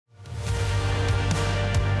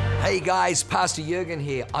Hey guys, Pastor Yeager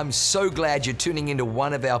here. I'm so glad you're tuning into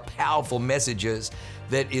one of our powerful messages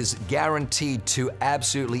that is guaranteed to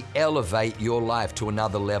absolutely elevate your life to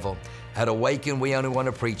another level. At Awaken, we only want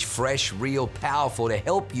to preach fresh, real, powerful to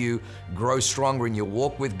help you grow stronger in your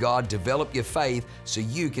walk with God, develop your faith so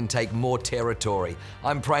you can take more territory.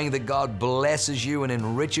 I'm praying that God blesses you and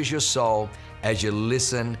enriches your soul as you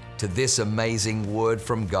listen to this amazing word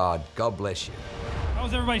from God. God bless you. How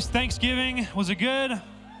was everybody's Thanksgiving? Was it good?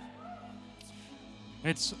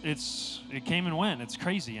 It came and went. It's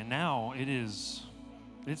crazy, and now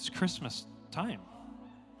it's Christmas time.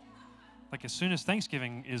 Like as soon as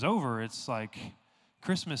Thanksgiving is over, it's like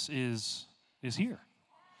Christmas is here.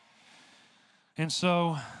 And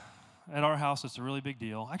so, at our house, it's a really big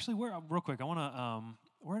deal. Actually, real quick, I want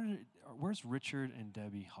to. Where's Richard and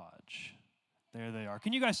Debbie Hodge? There they are.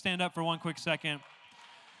 Can you guys stand up for one quick second?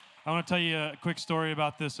 I want to tell you a quick story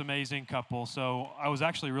about this amazing couple. So I was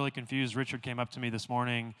actually really confused. Richard came up to me this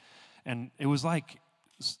morning, and it was like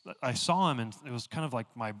I saw him, and it was kind of like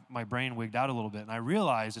my brain wigged out a little bit. And I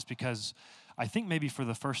realized it's because I think maybe for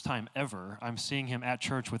the first time ever, I'm seeing him at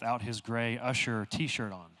church without his gray Usher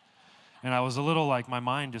T-shirt on. And I was a little like, my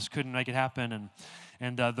mind just couldn't make it happen.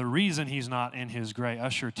 And the reason he's not in his gray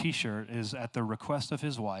Usher T-shirt is at the request of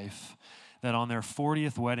his wife, that on their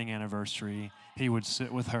 40th wedding anniversary, he would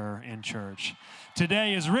sit with her in church.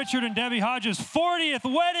 Today is Richard and Debbie Hodge's 40th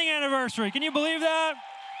wedding anniversary. Can you believe that?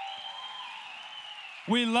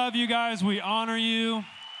 We love you guys. We honor you.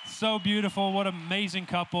 So beautiful. What an amazing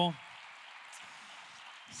couple.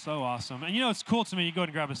 So awesome. And you know, it's cool to me. You go ahead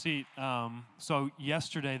and grab a seat. So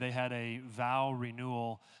yesterday they had a vow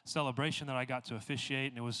renewal celebration that I got to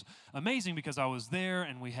officiate, and it was amazing because I was there,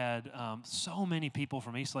 and we had so many people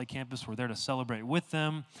from East Lake campus were there to celebrate with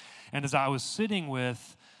them. And as I was sitting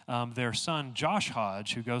with their son, Josh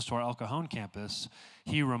Hodge, who goes to our El Cajon campus,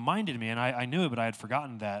 he reminded me, and I knew it, but I had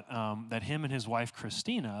forgotten that him and his wife,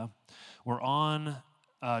 Christina, were on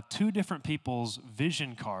two different people's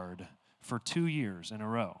vision card for 2 years in a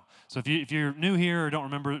row. So if you're new here or don't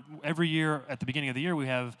remember, every year at the beginning of the year we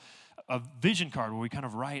have a vision card where we kind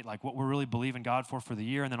of write like what we're really believing God for the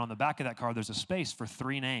year, and then on the back of that card there's a space for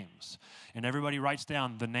 3 names. And everybody writes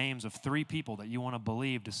down the names of 3 people that you want to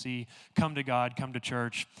believe to see come to God, come to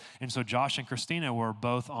church. And so Josh and Christina were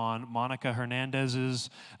both on Monica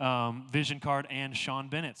Hernandez's vision card and Sean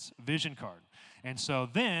Bennett's vision card. And so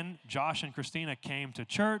then Josh and Christina came to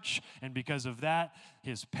church, and because of that,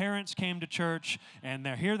 his parents came to church, and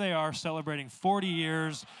here they are celebrating 40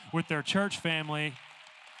 years with their church family.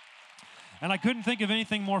 And I couldn't think of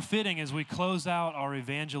anything more fitting as we close out our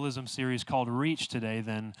evangelism series called Reach today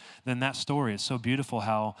than that story. It's so beautiful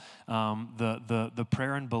how the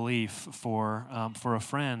prayer and belief for a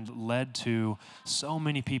friend led to so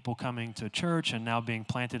many people coming to church and now being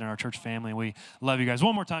planted in our church family. We love you guys.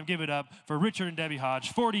 One more time, give it up for Richard and Debbie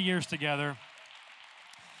Hodge, 40 years together.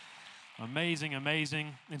 Amazing,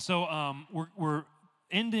 amazing. And so we're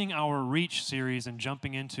ending our Reach series and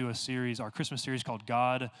jumping into a series, our Christmas series called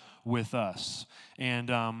God with Us.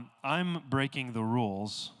 And I'm breaking the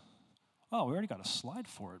rules. Oh, we already got a slide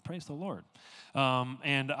for it. Praise the Lord.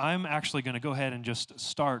 And I'm actually going to go ahead and just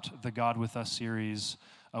start the God with Us series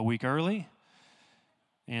a week early.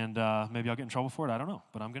 And maybe I'll get in trouble for it. I don't know,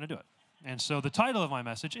 but I'm going to do it. And so the title of my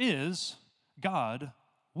message is God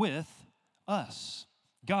with Us.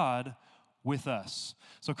 God with Us.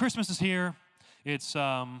 So Christmas is here. It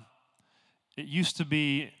used to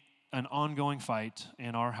be an ongoing fight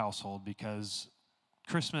in our household because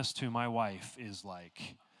Christmas to my wife is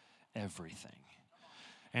like everything.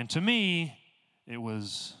 And to me, it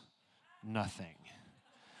was nothing.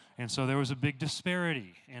 And so there was a big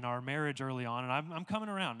disparity in our marriage early on, and I'm coming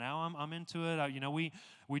around now. I'm into it.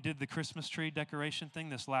 We did the Christmas tree decoration thing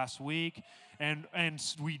this last week, and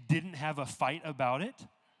we didn't have a fight about it.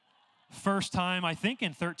 First time, I think,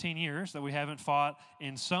 in 13 years that we haven't fought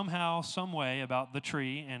in somehow, some way about the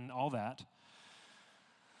tree and all that.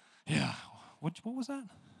 Yeah. What was that?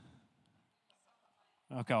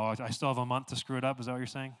 Okay, well, I still have a month to screw it up. Is that what you're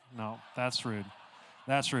saying? No, that's rude.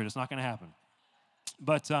 That's rude. It's not going to happen.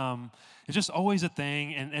 But it's just always a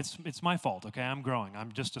thing, and it's my fault, okay? I'm growing.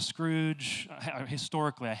 I'm just a Scrooge.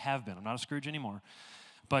 Historically, I have been. I'm not a Scrooge anymore.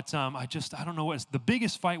 But I don't know the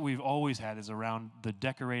biggest fight we've always had is around the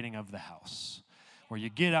decorating of the house, where you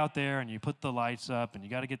get out there and you put the lights up and you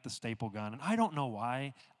got to get the staple gun. And I don't know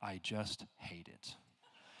why, I just hate it.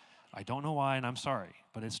 I don't know why, and I'm sorry,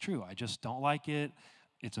 but it's true. I just don't like it.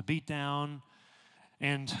 It's a beatdown.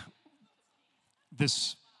 And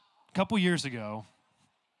this couple years ago,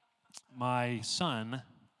 my son,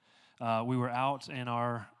 we were out in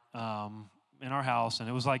our in our house, and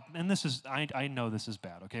it was like, and this is, I know this is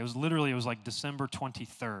bad, okay? It was like December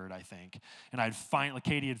 23rd, I think, and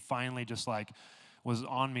Katie had finally just like, was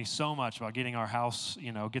on me so much about getting our house,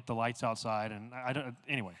 get the lights outside, and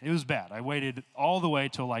anyway, it was bad. I waited all the way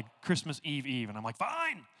till like Christmas Eve, and I'm like,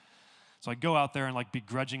 fine. So I go out there and like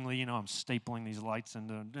begrudgingly, I'm stapling these lights and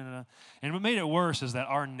what made it worse is that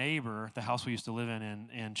our neighbor, the house we used to live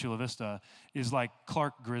in Chula Vista, is like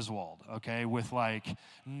Clark Griswold, okay, with like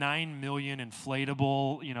 9 million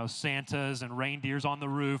inflatable, Santas and reindeers on the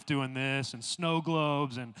roof doing this, and snow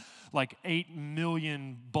globes, and like 8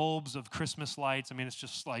 million bulbs of Christmas lights. I mean, it's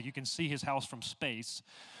just like you can see his house from space.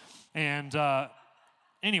 And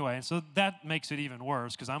anyway, so that makes it even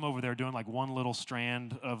worse because I'm over there doing like one little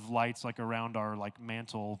strand of lights like around our like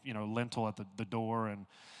mantle, lintel at the door, and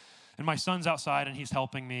my son's outside and he's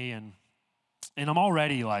helping me, and I'm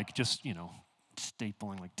already like just,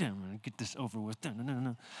 stapling like, get this over with.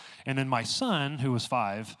 And then my son, who was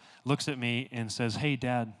 5, looks at me and says, "Hey,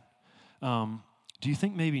 Dad, do you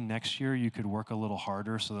think maybe next year you could work a little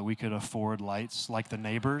harder so that we could afford lights like the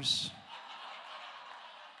neighbors?"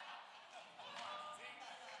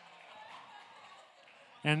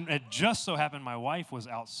 And it just so happened my wife was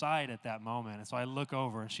outside at that moment. And so I look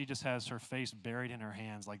over, and she just has her face buried in her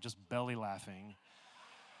hands, like just belly laughing.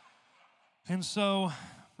 And so,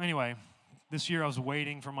 anyway, this year I was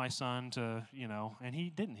waiting for my son to, and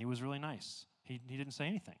he didn't. He was really nice. He didn't say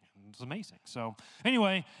anything. It was amazing. So,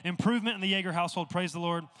 anyway, improvement in the Yeager household. Praise the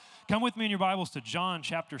Lord. Come with me in your Bibles to John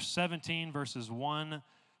chapter 17, verses 1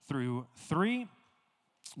 through 3.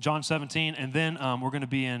 John 17, and then we're going to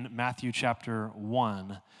be in Matthew chapter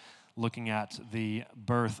 1, looking at the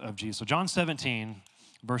birth of Jesus. So John 17,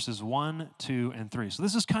 verses 1, 2, and 3. So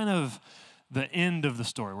this is kind of the end of the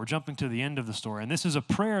story. We're jumping to the end of the story. And this is a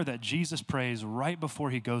prayer that Jesus prays right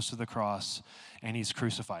before he goes to the cross and he's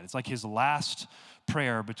crucified. It's like his last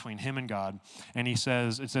prayer between him and God. And it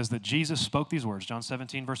says that Jesus spoke these words, John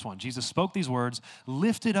 17, verse 1. Jesus spoke these words,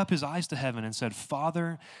 lifted up his eyes to heaven and said,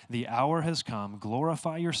 "Father, the hour has come.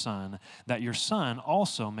 Glorify your Son, that your Son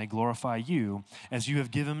also may glorify you, as you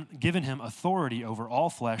have given him authority over all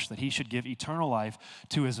flesh, that he should give eternal life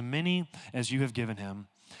to as many as you have given him.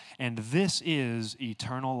 And this is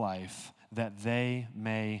eternal life, that they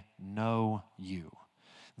may know you,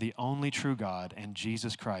 the only true God, and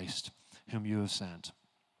Jesus Christ, whom you have sent.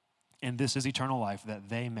 And this is eternal life, that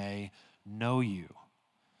they may know you,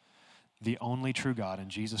 the only true God, and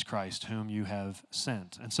Jesus Christ, whom you have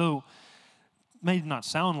sent." And so, it may not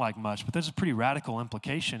sound like much, but there's a pretty radical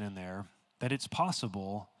implication in there that it's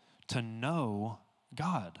possible to know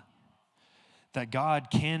God, that God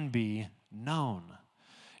can be known.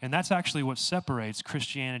 And that's actually what separates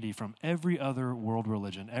Christianity from every other world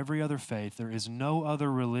religion, every other faith. There is no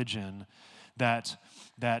other religion that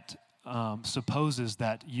supposes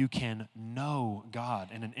that you can know God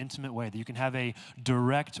in an intimate way, that you can have a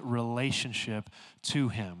direct relationship to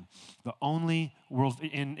him. The only world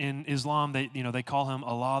in Islam, they call him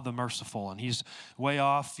Allah the Merciful, and he's way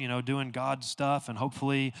off, doing God stuff, and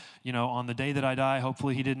hopefully, on the day that I die,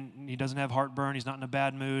 hopefully he doesn't have heartburn, he's not in a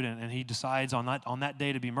bad mood, and he decides on that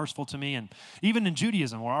day to be merciful to me. And even in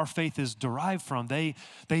Judaism, where our faith is derived from, they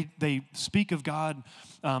speak of God,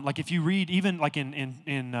 like if you read even like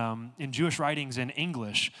in Jewish writings in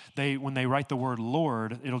English, when they write the word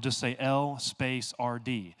Lord, it'll just say L space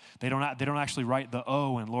RD. They don't actually write the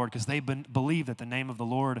O in Lord, because they believe that the name of the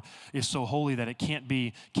Lord is so holy that it can't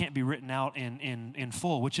be written out in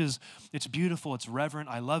full, it's beautiful, it's reverent,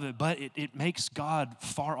 I love it, but it makes God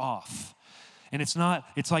far off. And it's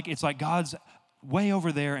like God's way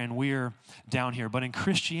over there and we're down here. But in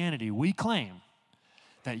Christianity, we claim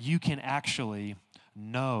that you can actually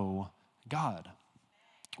know God,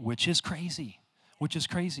 which is crazy.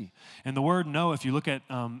 And the word "know," if you look at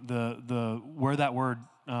the where that word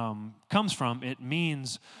comes from, it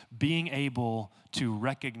means being able to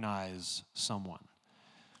recognize someone.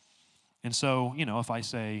 And so, if I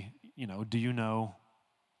say, "Do you know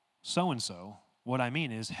so-and-so?" what I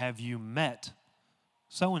mean is, have you met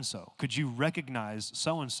so-and-so? Could you recognize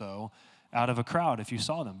so-and-so out of a crowd if you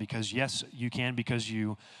saw them? Because yes, you can, because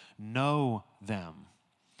you know them.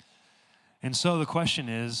 And so the question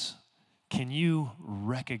is, can you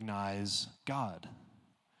recognize God?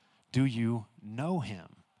 Do you know him?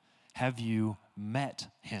 Have you met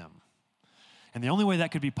him? And the only way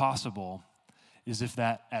that could be possible is if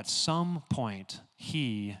that at some point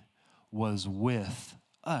he was with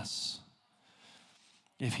us.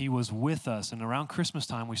 If he was with us. And around Christmas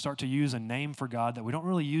time, we start to use a name for God that we don't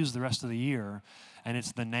really use the rest of the year, and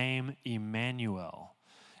it's the name Emmanuel.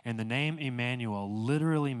 And the name Emmanuel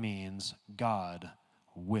literally means God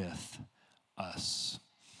with us.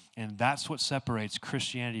 And that's what separates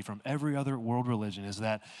Christianity from every other world religion, is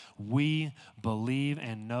that we believe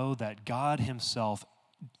and know that God himself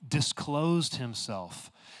disclosed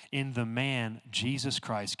himself in the man, Jesus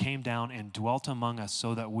Christ, came down and dwelt among us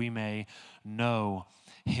so that we may know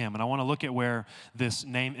him. And I want to look at where this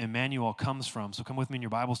name Emmanuel comes from. So come with me in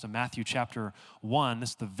your Bibles to Matthew chapter 1.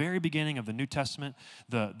 This is the very beginning of the New Testament.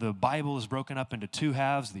 The Bible is broken up into two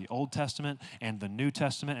halves, the Old Testament and the New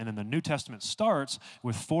Testament. And then the New Testament starts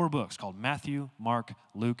with 4 books called Matthew, Mark,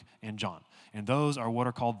 Luke, and John. And those are what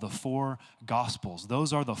are called the 4 Gospels.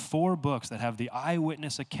 Those are the 4 books that have the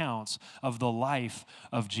eyewitness accounts of the life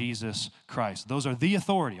of Jesus Christ. Those are the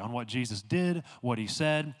authority on what Jesus did, what he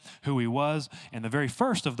said, who he was. And the very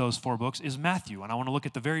first of those 4 books is Matthew. And I want to look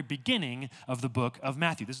at the very beginning of the book of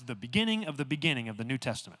Matthew. This is the beginning of the New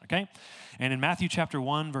Testament, okay? And in Matthew chapter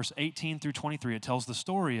 1, verse 18 through 23, it tells the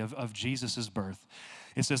story of Jesus' birth.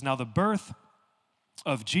 It says, "Now the birth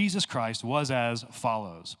of Jesus Christ was as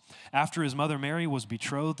follows. After his mother Mary was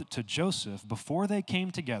betrothed to Joseph, before they came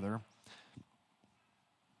together,"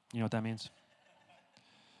 you know what that means?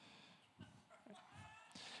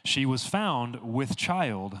 "She was found with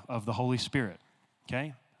child of the Holy Spirit."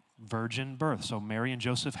 Okay? Virgin birth. So Mary and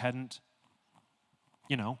Joseph hadn't,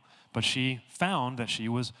 but she found that she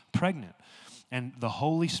was pregnant. And the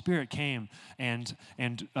Holy Spirit came and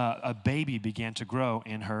a baby began to grow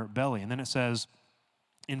in her belly. And then it says,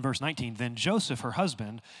 in verse 19, "Then Joseph, her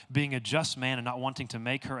husband, being a just man and not wanting to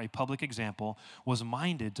make her a public example, was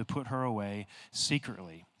minded to put her away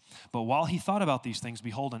secretly. But while he thought about these things,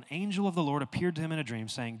 behold, an angel of the Lord appeared to him in a dream,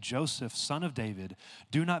 saying, 'Joseph, son of David,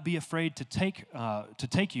 do not be afraid to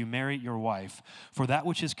take you, Mary, your wife, for that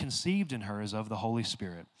which is conceived in her is of the Holy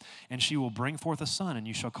Spirit. And she will bring forth a son, and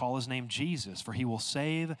you shall call his name Jesus, for he will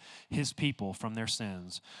save his people from their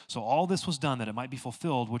sins.' So all this was done that it might be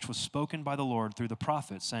fulfilled, which was spoken by the Lord through the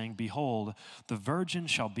prophet, saying, 'Behold, the virgin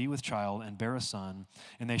shall be with child and bear a son,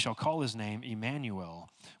 and they shall call his name Emmanuel,'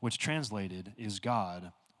 which translated is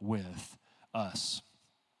God with us."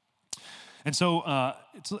 And so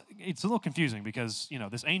it's a little confusing because,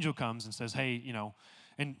 this angel comes and says, hey,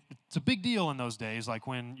 and it's a big deal in those days, like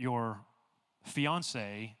when your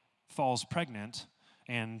fiance falls pregnant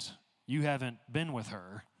and you haven't been with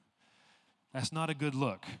her. That's not a good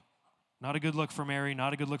look. Not a good look for Mary,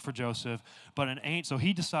 not a good look for Joseph, but so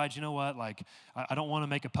he decides, you know what, I don't want to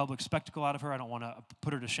make a public spectacle out of her. I don't want to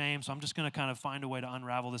put her to shame, so I'm just going to kind of find a way to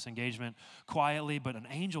unravel this engagement quietly. But an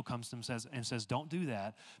angel comes to him and says, don't do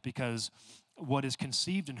that, because what is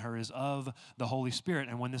conceived in her is of the Holy Spirit.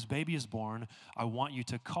 And when this baby is born, I want you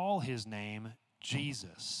to call his name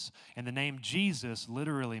Jesus. And the name Jesus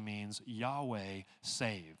literally means Yahweh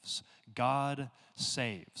saves. God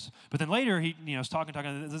saves. But then later he is talking,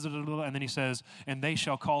 and then he says, "And they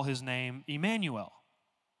shall call his name Emmanuel."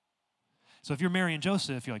 So if you're Mary and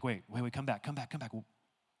Joseph, you're like, wait, come back. Well,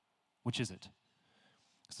 which is it?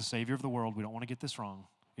 It's the Savior of the world. We don't want to get this wrong.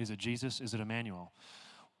 Is it Jesus? Is it Emmanuel?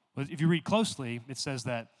 But if you read closely, it says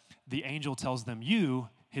that the angel tells them, you,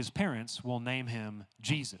 his parents, will name him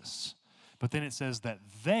Jesus. But then it says that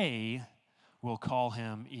they will call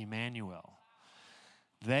him Emmanuel.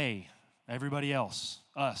 They, everybody else,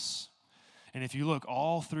 us. And if you look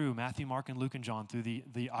all through Matthew, Mark, and Luke, and John, through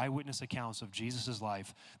the eyewitness accounts of Jesus'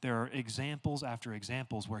 life, there are examples after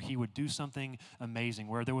examples where he would do something amazing,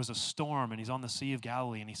 where there was a storm and he's on the Sea of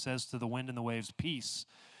Galilee and he says to the wind and the waves, "Peace,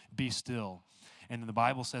 be still." And the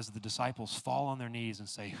Bible says that the disciples fall on their knees and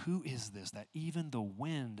say, "Who is this that even the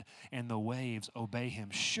wind and the waves obey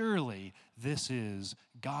him? Surely this is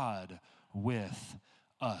God with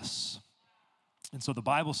us." And so the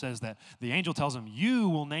Bible says that the angel tells him, you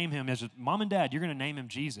will name him, as mom and dad, you're going to name him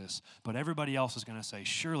Jesus. But everybody else is going to say,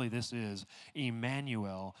 surely this is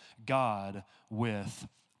Emmanuel, God with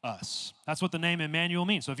us. That's what the name Emmanuel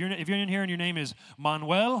means. So if you're in here and your name is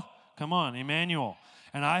Manuel, come on, Emmanuel.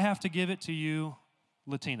 And I have to give it to you,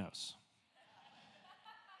 Latinos.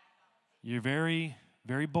 You're very,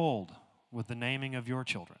 very bold with the naming of your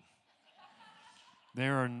children.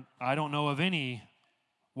 I don't know of any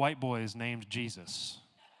white boys named Jesus,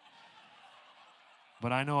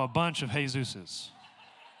 but I know a bunch of Jesuses.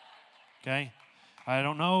 Okay? I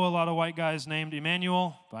don't know a lot of white guys named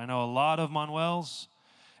Emmanuel, but I know a lot of Manuels,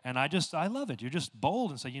 and I love it. You're just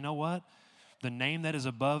bold and say, you know what? The name that is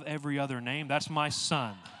above every other name, that's my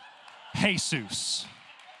son, Jesus.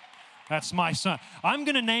 That's my son. I'm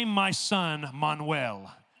going to name my son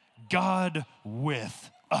Manuel, God with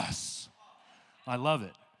us. I love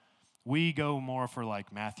it. We go more for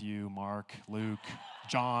like Matthew, Mark, Luke,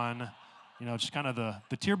 John, just kind of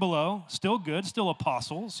the tier below. Still good, still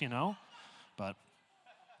apostles, but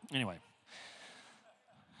anyway.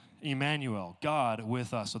 Emmanuel, God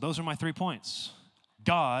with us. So those are my 3 points.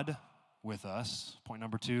 God with us. Point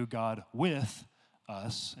number 2, God with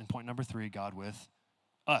us. And point number 3, God with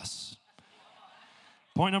us.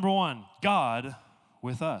 Point number 1, God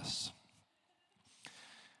with us.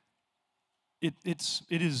 It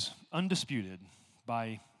is undisputed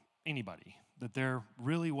by anybody that there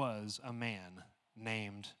really was a man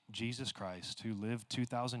named Jesus Christ who lived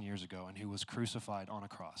 2,000 years ago and who was crucified on a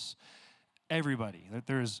cross. Everybody.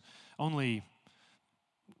 There's nobody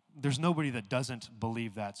that doesn't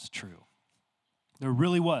believe that's true. There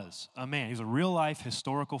really was a man. He's a real life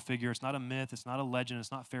historical figure. It's not a myth. It's not a legend.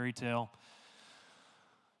 It's not fairy tale.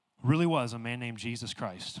 Really was a man named Jesus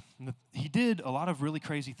Christ. He did a lot of really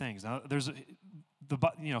crazy things. Now,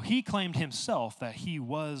 he claimed himself that he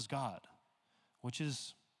was God, which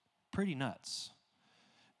is pretty nuts.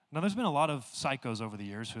 Now, there's been a lot of psychos over the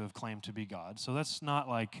years who have claimed to be God, so that's not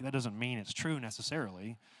like, that doesn't mean it's true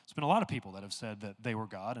necessarily. There's been a lot of people that have said that they were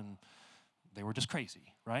God and they were just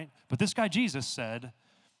crazy, right? But this guy Jesus said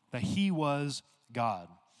that he was God.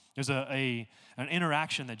 There's an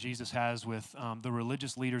interaction that Jesus has with the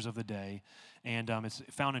religious leaders of the day, and it's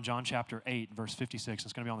found in John chapter 8, verse 56.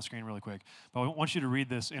 It's going to be on the screen really quick. But I want you to read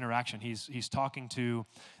this interaction. He's talking to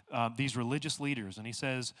these religious leaders, and he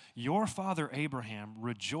says, "Your father Abraham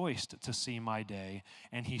rejoiced to see my day,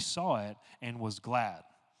 and he saw it and was glad."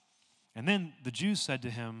 And then the Jews said to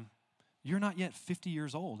him, "You're not yet 50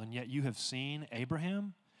 years old, and yet you have seen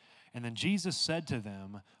Abraham?" And then Jesus said to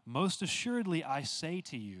them, "Most assuredly I say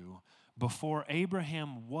to you, before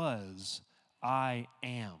Abraham was, I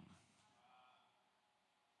am."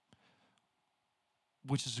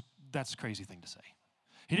 That's a crazy thing to say.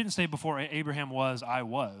 He didn't say before Abraham was, I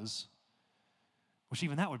was, which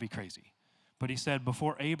even that would be crazy. But he said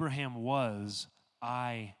before Abraham was,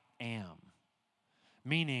 I am.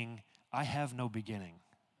 Meaning, I have no beginning.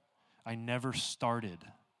 I never started.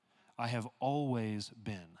 I have always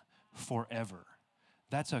been. Forever.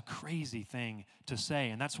 That's a crazy thing to say,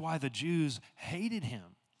 and that's why the Jews hated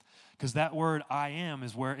him, because that word I am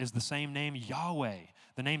is the same name Yahweh.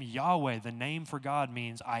 The name Yahweh, the name for God,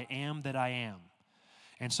 means I am that I am.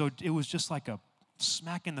 And so it was just like a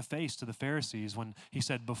smack in the face to the Pharisees when he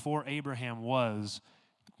said before Abraham was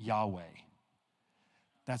Yahweh.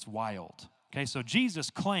 That's wild. Okay, so Jesus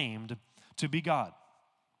claimed to be God.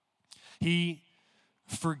 He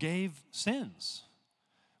forgave sins,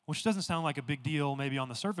 which doesn't sound like a big deal maybe on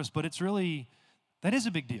the surface, but that is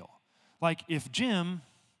a big deal. Like if Jim,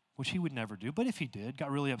 which he would never do, but if he did,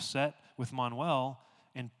 got really upset with Manuel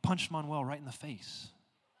and punched Manuel right in the face.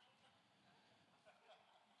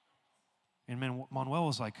 And Manuel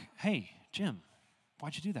was like, "Hey, Jim,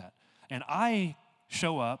 why'd you do that?" And I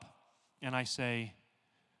show up and I say,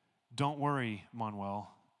 "Don't worry,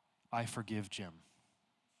 Manuel, I forgive Jim."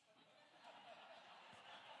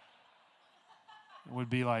 It would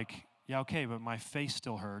be like, yeah, okay, but my face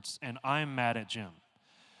still hurts, and I'm mad at Jim.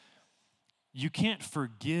 You can't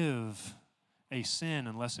forgive a sin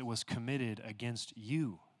unless it was committed against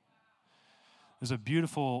you. There's a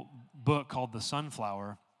beautiful book called The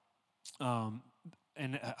Sunflower, gosh,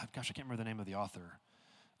 I can't remember the name of the author.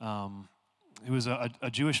 He was a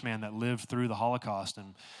Jewish man that lived through the Holocaust,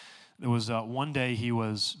 and there was one day he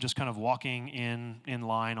was just kind of walking in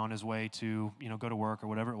line on his way to go to work or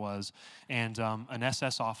whatever it was, and an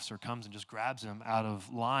SS officer comes and just grabs him out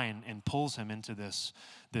of line and pulls him into this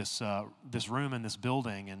room in this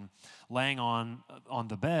building, and laying on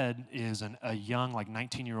the bed is a young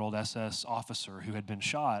 19-year-old SS officer who had been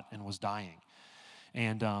shot and was dying,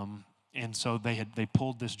 and so they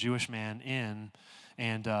pulled this Jewish man in,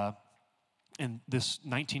 and this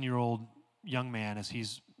 19-year-old young man, as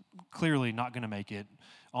he's clearly not going to make it,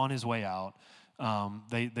 on his way out,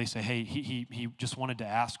 they say, "Hey, he just wanted to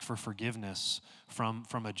ask for forgiveness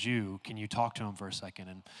from a Jew. Can you talk to him for a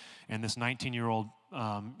second?" And this 19-year-old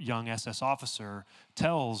young SS officer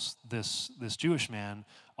tells this Jewish man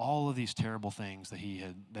all of these terrible things that he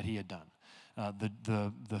had done,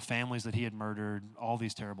 the families that he had murdered, all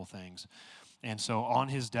these terrible things. And so on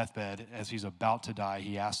his deathbed, as he's about to die,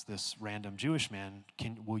 he asks this random Jewish man,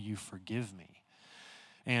 "Will you forgive me?"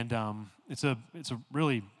 And it's a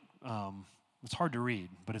really, it's hard to read,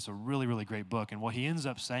 but it's a really, really great book. And what he ends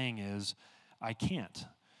up saying is, "I can't,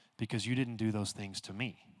 because you didn't do those things to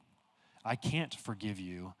me. I can't forgive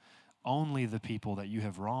you. Only the people that you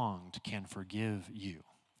have wronged can forgive you."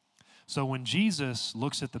 So when Jesus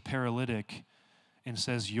looks at the paralytic and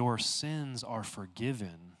says, "Your sins are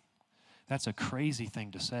forgiven," that's a crazy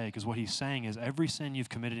thing to say, because what he's saying is every sin you've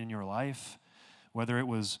committed in your life, whether it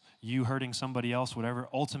was you hurting somebody else, whatever,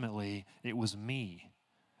 ultimately, it was me.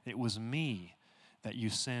 It was me that you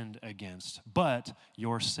sinned against, but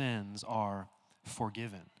your sins are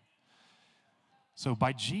forgiven. So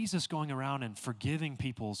by Jesus going around and forgiving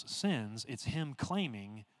people's sins, it's him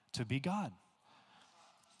claiming to be God.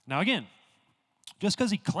 Now again, just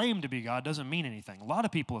because he claimed to be God doesn't mean anything. A lot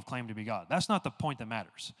of people have claimed to be God. That's not the point that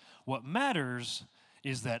matters. What matters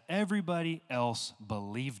is that everybody else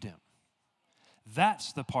believed him.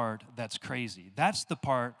 That's the part that's crazy. That's the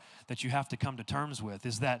part that you have to come to terms with,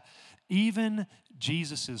 is that even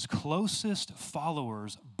Jesus' closest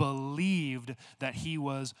followers believed that he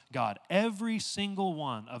was God. Every single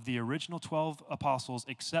one of the original 12 apostles,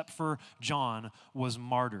 except for John, was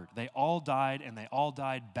martyred. They all died, and they all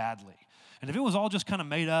died badly. And if it was all just kind of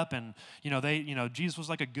made up and, Jesus was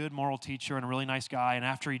like a good moral teacher and a really nice guy, and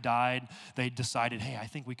after he died, they decided, hey, I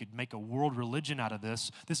think we could make a world religion out of this.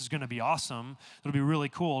 This is going to be awesome. It'll be really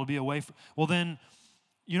cool. It'll be a way well, then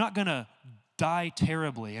you're not going to die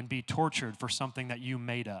terribly and be tortured for something that you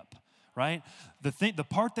made up, right? The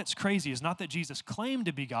part that's crazy is not that Jesus claimed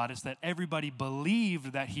to be God, it's that everybody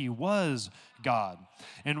believed that he was God.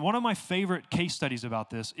 And one of my favorite case studies about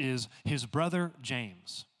this is his brother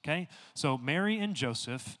James. Okay, so Mary and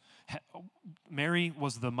Joseph, Mary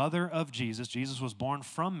was the mother of Jesus. Jesus was born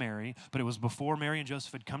from Mary, but it was before Mary and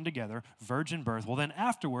Joseph had come together, virgin birth. Well, then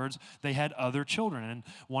afterwards, they had other children, and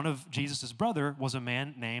one of Jesus' brother was a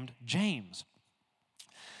man named James.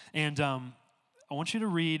 And I want you to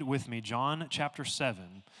read with me John chapter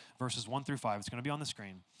 7, verses 1 through 5. It's going to be on the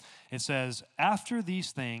screen. It says, "After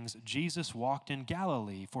these things, Jesus walked in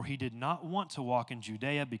Galilee, for he did not want to walk in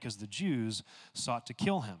Judea because the Jews sought to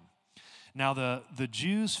kill him. Now the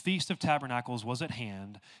Jews' feast of tabernacles was at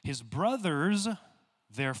hand. His brothers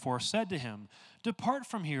therefore said to him, 'Depart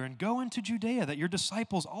from here and go into Judea, that your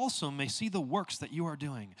disciples also may see the works that you are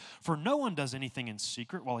doing. For no one does anything in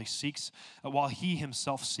secret while he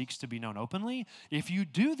himself seeks to be known openly. If you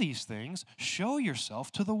do these things, show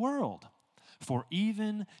yourself to the world.' For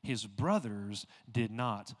even his brothers did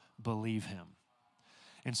not believe him."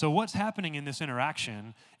 And so what's happening in this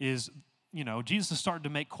interaction is, Jesus has started to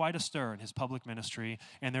make quite a stir in his public ministry,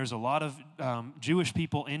 and there's a lot of Jewish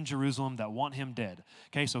people in Jerusalem that want him dead.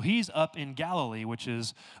 Okay, so he's up in Galilee, which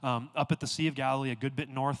is up at the Sea of Galilee, a good bit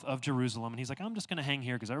north of Jerusalem, and he's like, I'm just going to hang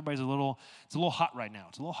here because it's a little hot right now.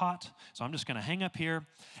 It's a little hot, so I'm just going to hang up here.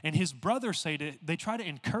 And his brothers they try to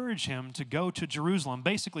encourage him to go to Jerusalem,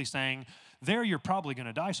 basically saying, there you're probably going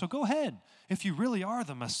to die, so go ahead. If you really are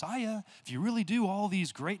the Messiah, if you really do all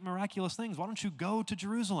these great miraculous things, why don't you go to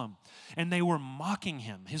Jerusalem? And they were mocking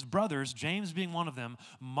him. His brothers, James being one of them,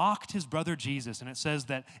 mocked his brother Jesus. And it says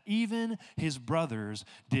that even his brothers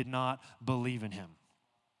did not believe in him.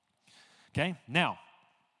 Okay, now,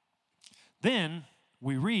 then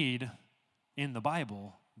we read in the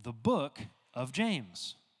Bible the book of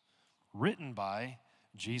James, written by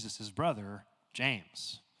Jesus' brother,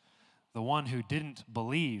 James, the one who didn't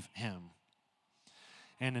believe him.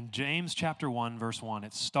 And in James chapter 1, verse 1,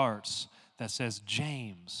 it starts that says,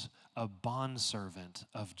 James, a bondservant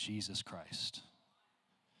of Jesus Christ.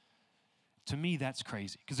 To me, that's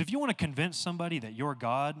crazy. Because if you want to convince somebody that you're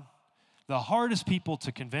God, the hardest people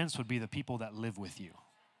to convince would be the people that live with you.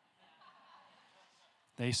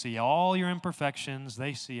 They see all your imperfections.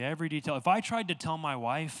 They see every detail. If I tried to tell my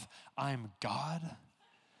wife I'm God,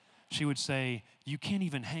 she would say, you can't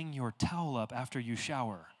even hang your towel up after you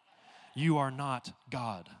shower. You are not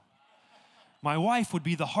God. My wife would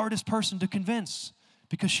be the hardest person to convince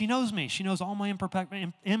because she knows me. She knows all my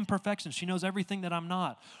imperfections. She knows everything that I'm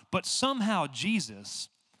not. But somehow Jesus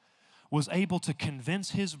was able to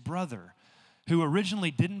convince his brother, who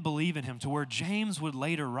originally didn't believe in him, to where James would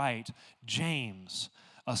later write, James,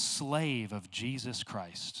 a slave of Jesus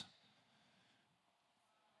Christ.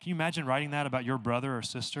 Can you imagine writing that about your brother or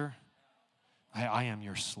sister? I am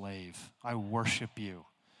your slave. I worship you.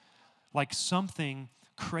 Like something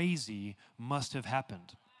crazy must have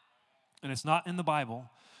happened. And it's not in the Bible,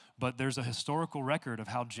 but there's a historical record of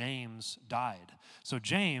how James died. So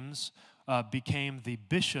James became the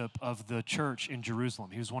bishop of the church in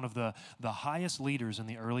Jerusalem. He was one of the highest leaders in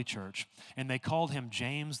the early church, and they called him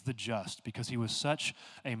James the Just because he was such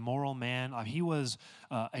a moral man. He was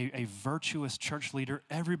a virtuous church leader.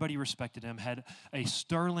 Everybody respected him, had a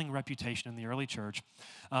sterling reputation in the early church,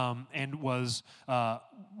 and was,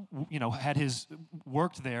 had his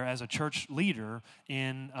worked there as a church leader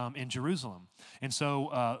in Jerusalem. And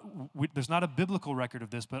so there's not a biblical record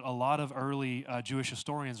of this, but a lot of early Jewish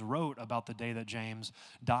historians wrote about about the day that James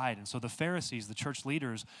died. And so the Pharisees, the church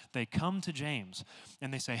leaders, they come to James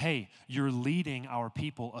and they say, hey, you're leading our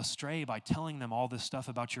people astray by telling them all this stuff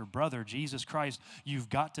about your brother, Jesus Christ. You've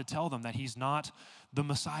got to tell them that he's not the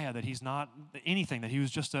Messiah, that he's not anything, that he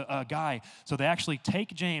was just a guy. So they actually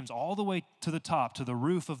take James all the way to the top, to the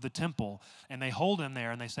roof of the temple, and they hold him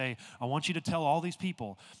there and they say, I want you to tell all these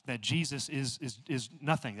people that Jesus is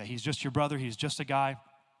nothing, that he's just your brother, he's just a guy.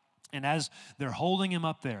 And as they're holding him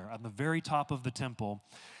up there on the very top of the temple,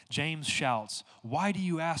 James shouts, why do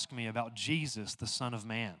you ask me about Jesus, the Son of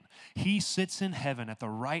Man? He sits in heaven at the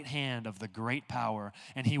right hand of the great power,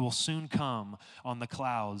 and he will soon come on the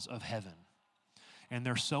clouds of heaven. And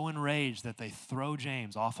they're so enraged that they throw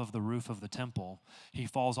James off of the roof of the temple. He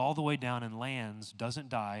falls all the way down and lands, doesn't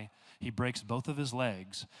die. He breaks both of his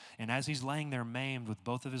legs. And as he's laying there maimed with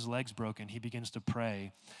both of his legs broken, he begins to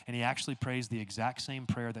pray. And he actually prays the exact same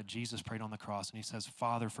prayer that Jesus prayed on the cross. And he says,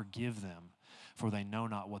 Father, forgive them, for they know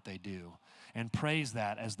not what they do. And prays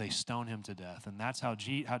that as they stone him to death. And that's how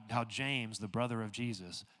James, the brother of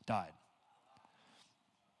Jesus, died.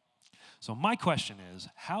 So my question is,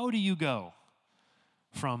 how do you go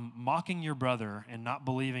from mocking your brother and not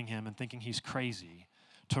believing him and thinking he's crazy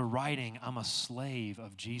to writing, I'm a slave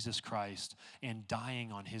of Jesus Christ and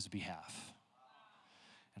dying on his behalf?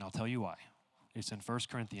 And I'll tell you why. It's in 1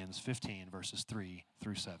 Corinthians 15, verses 3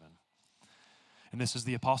 through 7. And this is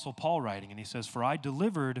the Apostle Paul writing, and he says, for I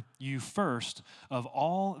delivered you first of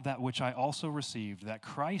all that which I also received, that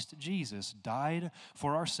Christ Jesus died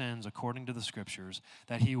for our sins according to the Scriptures,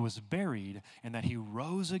 that he was buried, and that he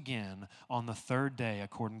rose again on the third day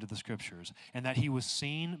according to the Scriptures, and that he was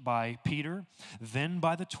seen by Peter, then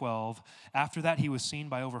by the 12. After that he was seen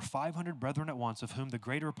by over 500 brethren at once, of whom the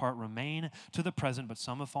greater part remain to the present, but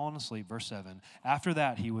some have fallen asleep. Verse 7. After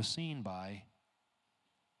that he was seen by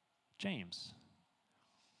James.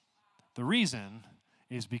 The reason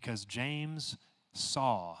is because James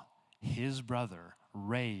saw his brother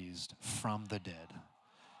raised from the dead.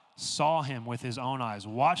 Saw him with his own eyes,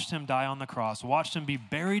 watched him die on the cross, watched him be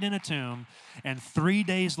buried in a tomb, and 3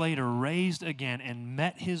 days later raised again, and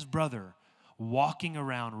met his brother walking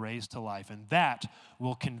around raised to life. And that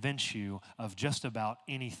will convince you of just about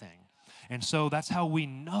anything. And so that's how we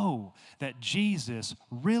know that Jesus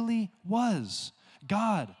really was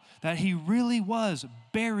God, that he really was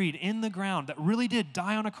buried in the ground, that really did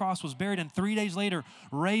die on a cross, was buried, and 3 days later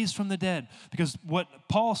raised from the dead. Because what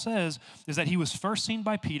Paul says is that he was first seen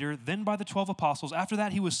by Peter, then by the 12 apostles. After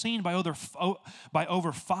that, he was seen by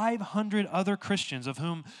over 500 other Christians, of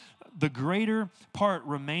whom the greater part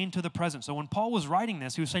remained to the present. So when Paul was writing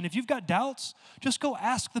this, he was saying, if you've got doubts, just go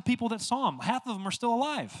ask the people that saw him. Half of them are still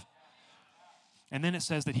alive. And then it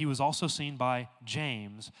says that he was also seen by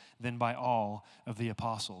James, then by all of the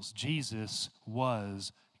apostles. Jesus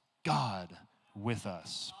was God with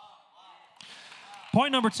us.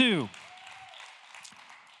 Point number 2,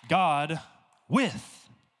 God with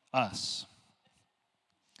us.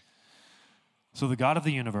 So the God of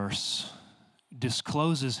the universe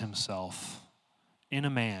discloses himself in a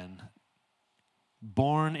man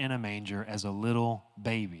born in a manger as a little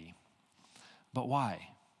baby. But why?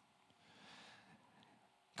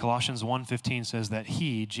 Colossians 1:15 says that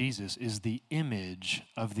he, Jesus, is the image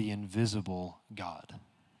of the invisible God.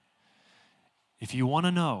 If you want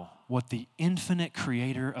to know what the infinite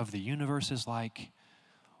creator of the universe is like,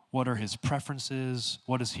 what are his preferences,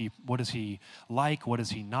 what is he like, what is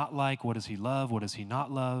he not like, what does he love, what does he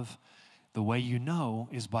not love, the way you know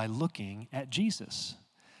is by looking at Jesus.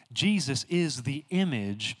 Jesus is the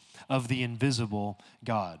image of the invisible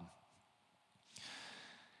God.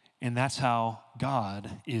 And that's how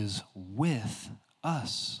God is with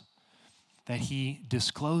us, that he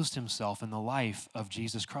disclosed himself in the life of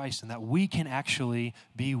Jesus Christ, and that we can actually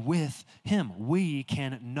be with him. We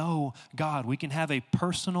can know God. We can have a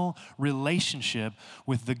personal relationship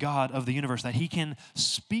with the God of the universe, that he can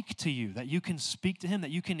speak to you, that you can speak to him,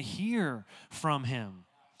 that you can hear from him.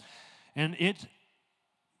 And it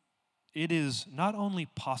is not only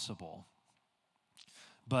possible,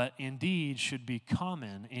 but indeed should be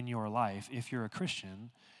common in your life, if you're a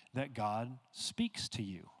Christian, that God speaks to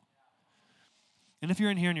you. And if you're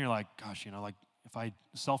in here and you're like, gosh, like if I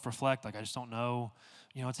self-reflect, like I just don't know,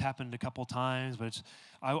 it's happened a couple times, but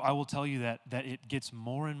I will tell you that it gets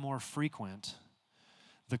more and more frequent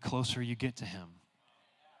the closer you get to him.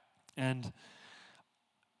 And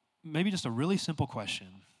maybe just a really simple question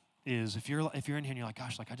is, if you're in here and you're like,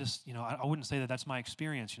 gosh, like I just, I wouldn't say that that's my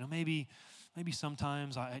experience. Maybe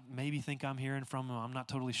sometimes I maybe think I'm hearing from him. I'm not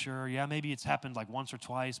totally sure. Yeah, maybe it's happened like once or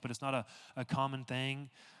twice, but it's not a common thing.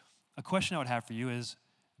 A question I would have for you is,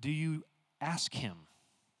 do you ask him?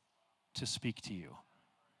 to speak to you.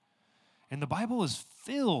 And the Bible is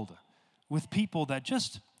filled with people that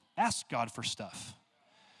just ask God for stuff.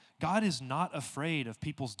 God is not afraid of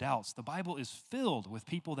people's doubts. The Bible is filled with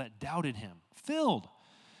people that doubted him. Filled.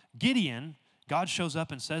 Gideon, God shows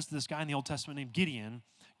up and says to this guy in the Old Testament named Gideon,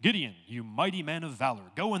 Gideon, you mighty man of valor,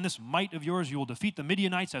 go in this might of yours, you will defeat the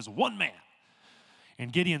Midianites as one man.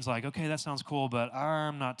 And Gideon's like, okay, that sounds cool, but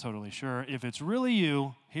I'm not totally sure. If it's really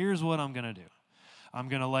you, here's what I'm going to do. I'm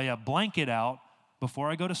going to lay a blanket out before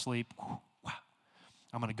I go to sleep.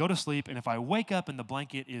 I'm going to go to sleep, and if I wake up and the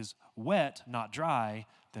blanket is wet, not dry,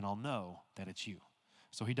 then I'll know that it's you.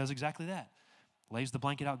 So he does exactly that. Lays the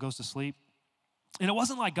blanket out, goes to sleep. And it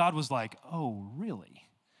wasn't like God was like, oh, really?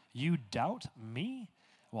 You doubt me?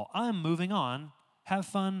 Well, I'm moving on. Have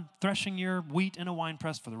fun threshing your wheat in a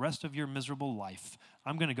winepress for the rest of your miserable life.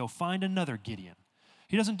 I'm going to go find another Gideon.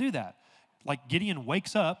 He doesn't do that. Like Gideon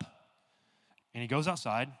wakes up and he goes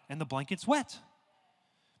outside and the blanket's wet.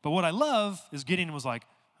 But what I love is Gideon was like,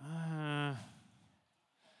 I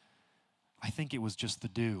think it was just the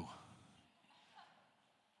dew.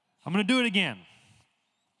 I'm going to do it again.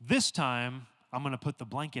 This time, I'm going to put the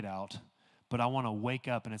blanket out, but I want to wake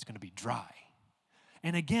up and it's going to be dry.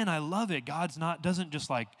 And again, I love it. God's doesn't just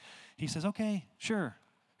like, he says, okay, sure,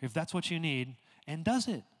 if that's what you need, and does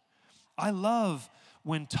it. I love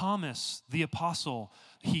when Thomas, the apostle,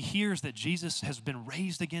 he hears that Jesus has been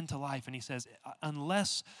raised again to life, and he says,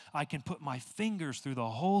 unless I can put my fingers through the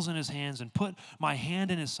holes in his hands and put my hand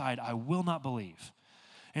in his side, I will not believe.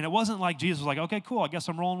 And it wasn't like Jesus was like, okay, cool, I guess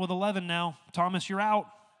I'm rolling with 11 now. Thomas, you're out.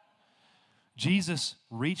 Jesus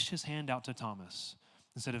reached his hand out to Thomas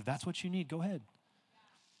and said, if that's what you need, go ahead.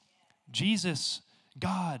 Jesus,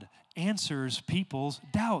 God, answers people's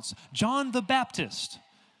doubts. John the Baptist,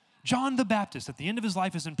 at the end of his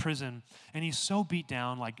life, is in prison, and he's so beat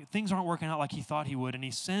down, like things aren't working out like he thought he would, and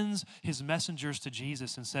he sends his messengers to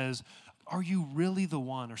Jesus and says, are you really the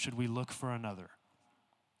one, or should we look for another?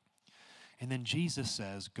 And then Jesus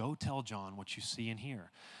says, go tell John what you see and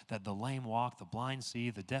hear, that the lame walk, the blind see,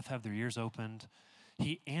 the deaf have their ears opened.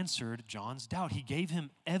 He answered John's doubt. He gave him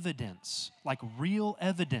evidence, like real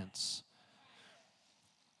evidence.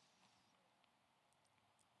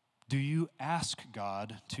 Do you ask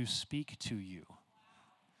God to speak to you?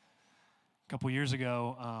 A couple years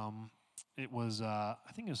ago, it was, I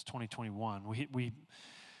think it was 2021. We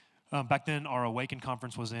back then, our Awaken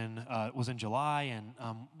conference was in July, and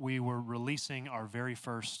we were releasing our very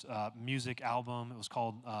first music album. It was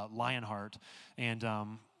called Lionheart, and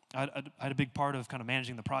I had a big part of kind of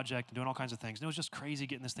managing the project and doing all kinds of things. And it was just crazy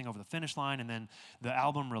getting this thing over the finish line. And then the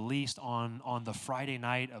album released on the Friday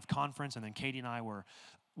night of conference, and then Katie and I were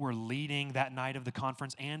leading that night of the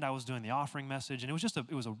conference, and I was doing the offering message. And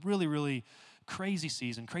it was a really, really crazy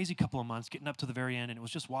season, crazy couple of months, getting up to the very end, and it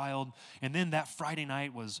was just wild. And then that Friday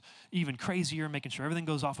night was even crazier, making sure everything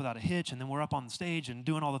goes off without a hitch, and then we're up on the stage and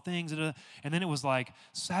doing all the things. And then it was like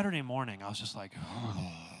Saturday morning, I was just like,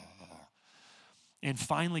 and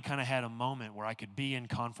finally kind of had a moment where I could be in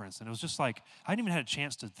conference. And it was just like, I hadn't even had a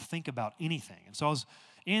chance to think about anything. And so I was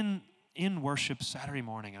in worship Saturday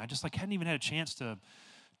morning, and I just like hadn't even had a chance to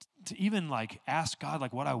even like ask God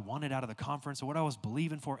like what I wanted out of the conference or what I was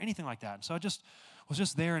believing for, anything like that. And so I just was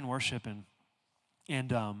just there in worship,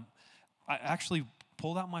 and I actually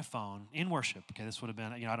pulled out my phone in worship. Okay, this would have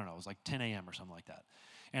been, I don't know, it was like 10 a.m. or something like that.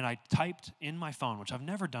 And I typed in my phone, which I've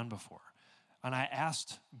never done before, and I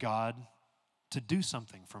asked God to do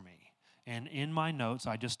something for me. And in my notes,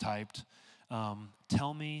 I just typed,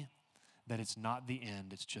 tell me that it's not the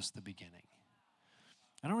end, it's just the beginning.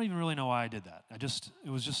 I don't even really know why I did that. It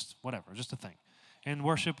was just whatever, just a thing. And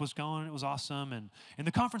worship was going, it was awesome, and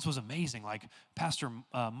the conference was amazing. Like Pastor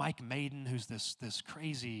Mike Maiden, who's this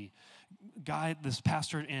crazy guy, this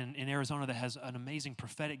pastor in Arizona that has an amazing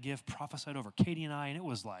prophetic gift, prophesied over Katie and I, and it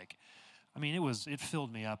was like, it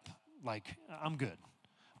filled me up like I'm good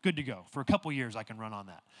to go. For a couple years I can run on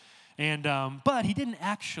that. And but he didn't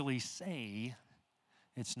actually say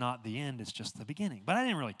it's not the end, it's just the beginning. But I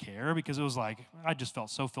didn't really care because it was like, I just felt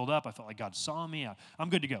so filled up. I felt like God saw me. I'm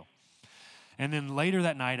good to go. And then later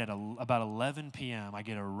that night at about 11 p.m., I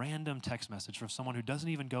get a random text message from someone who doesn't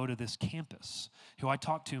even go to this campus, who I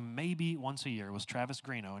talk to maybe once a year. It was Travis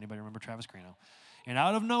Greeno. Anybody remember Travis Greeno? And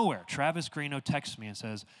out of nowhere, Travis Greeno texts me and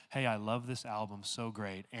says, hey, I love this album, so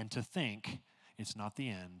great. And to think it's not the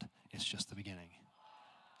end, it's just the beginning.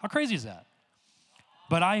 How crazy is that?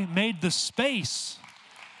 But I made the space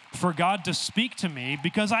for God to speak to me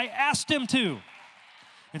because I asked him to.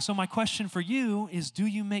 And so my question for you is, do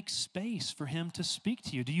you make space for him to speak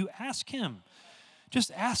to you? Do you ask him?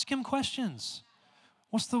 Just ask him questions.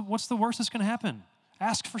 What's the worst that's going to happen?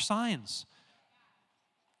 Ask for signs.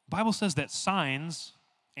 The Bible says that signs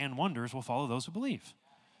and wonders will follow those who believe.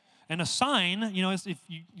 And a sign, is if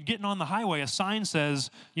you're getting on the highway, a sign says,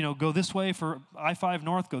 go this way for I-5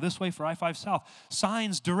 North, go this way for I-5 South.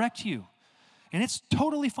 Signs direct you. And it's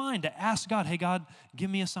totally fine to ask God, hey, God, give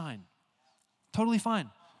me a sign. Totally fine.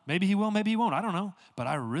 Maybe he will, maybe he won't. I don't know. But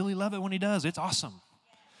I really love it when he does. It's awesome.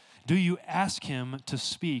 Do you ask him to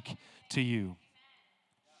speak to you?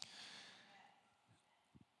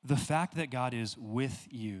 The fact that God is with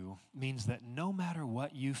you means that no matter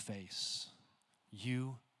what you face,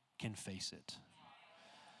 you can face it.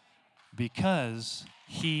 Because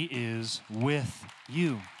he is with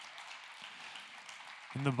you.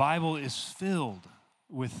 And the Bible is filled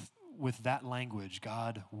with that language,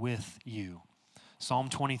 God with you. Psalm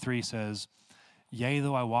 23 says, yea,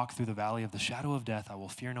 though I walk through the valley of the shadow of death, I will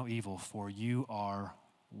fear no evil, for you are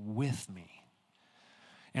with me.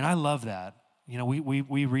 And I love that.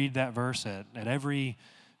 We read that verse at every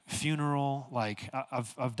funeral. Like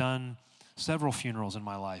I've done several funerals in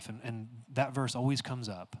my life, and that verse always comes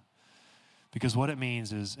up. Because what it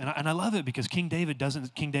means is, and I love it because King David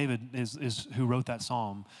is who wrote that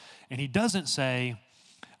psalm, and he doesn't say,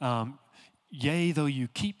 yea, though you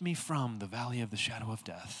keep me from the valley of the shadow of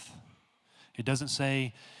death. It doesn't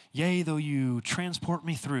say, yea, though you transport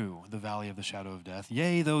me through the valley of the shadow of death.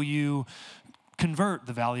 Yea, though you convert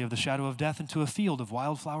the valley of the shadow of death into a field of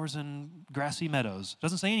wildflowers and grassy meadows. It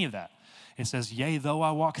doesn't say any of that. It says, yea, though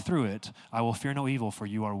I walk through it, I will fear no evil, for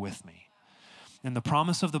you are with me. And the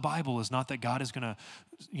promise of the Bible is not that God is going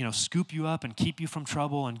to, scoop you up and keep you from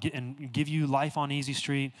trouble and give you life on easy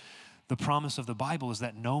street. The promise of the Bible is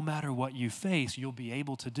that no matter what you face, you'll be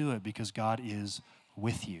able to do it because God is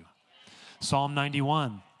with you. Psalm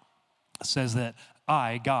 91 says that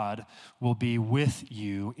I, God, will be with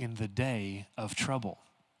you in the day of trouble.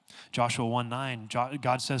 Joshua 1:9,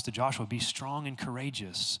 God says to Joshua, be strong and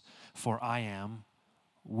courageous, for I am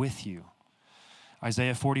with you.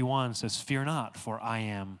 Isaiah 41 says, fear not, for I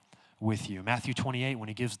am with you. Matthew 28, when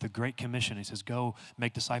he gives the Great Commission, he says, go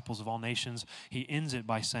make disciples of all nations. He ends it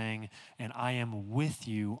by saying, and I am with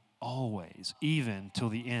you always, even till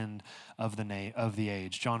the end of the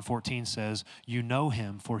age. John 14 says, you know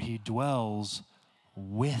him, for he dwells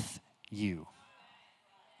with you.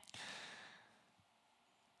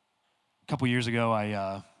 A couple years ago,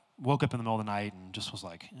 I woke up in the middle of the night and just was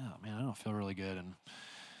like, oh man, I don't feel really good. And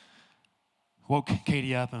woke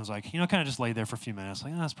Katie up and was like, kind of just laid there for a few minutes,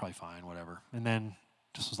 like, that's probably fine, whatever. And then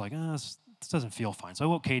just was like, this doesn't feel fine. So I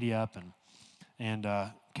woke Katie up, and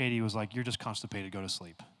Katie was like, you're just constipated, go to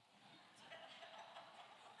sleep. I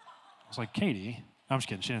was like, Katie? No, I'm just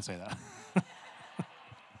kidding, she didn't say that.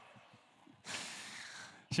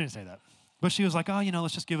 She didn't say that. But she was like,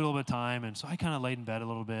 let's just give it a little bit of time. And so I kind of laid in bed a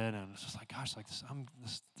little bit, and it's just like, gosh, like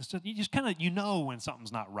you just kind of, when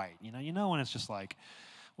something's not right. You know when it's just like,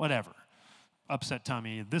 whatever. Upset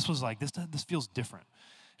tummy. This was like, this feels different.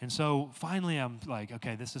 And so finally I'm like,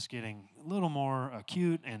 okay, this is getting a little more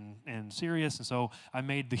acute and serious. And so I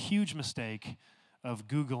made the huge mistake of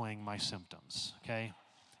Googling my symptoms, okay?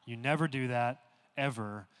 You never do that,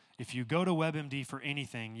 ever. If you go to WebMD for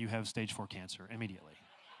anything, you have stage 4 cancer immediately,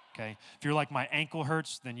 okay? If you're like, my ankle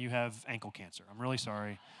hurts, then you have ankle cancer. I'm really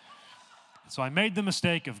sorry. So I made the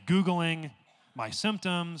mistake of Googling my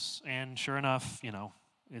symptoms, and sure enough,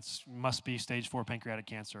 it must be stage 4 pancreatic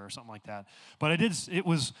cancer or something like that. But it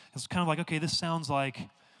was kind of like, okay, this sounds like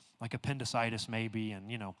appendicitis maybe, and,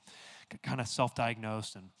 kind of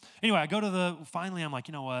self-diagnosed. And anyway, I go to finally I'm like,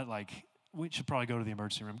 you know what, like, we should probably go to the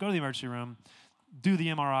emergency room. Go to the emergency room, do the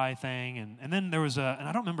MRI thing, and then there was and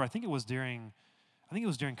I don't remember, I think it was during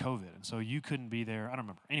COVID, and so you couldn't be there. I don't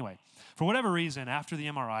remember. Anyway, for whatever reason, after the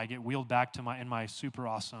MRI, I get wheeled back to in my super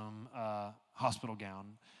awesome hospital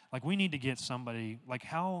gown. Like, we need to get somebody, like,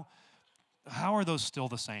 how are those still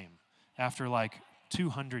the same after, like,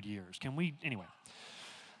 200 years? Anyway.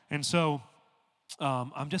 And so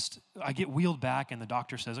I get wheeled back, and the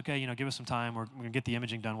doctor says, okay, give us some time. We're going to get the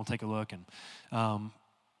imaging done. We'll take a look.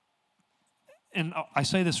 And I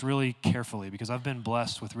say this really carefully because I've been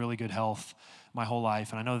blessed with really good health my whole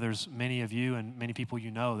life. And I know there's many of you and many people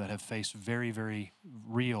that have faced very, very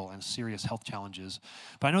real and serious health challenges.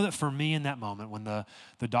 But I know that for me in that moment, when the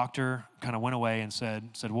doctor kind of went away and said,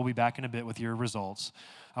 we'll be back in a bit with your results,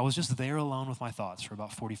 I was just there alone with my thoughts for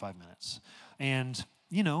about 45 minutes. And,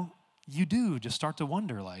 you do just start to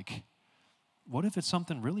wonder, like, what if it's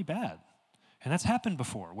something really bad? And that's happened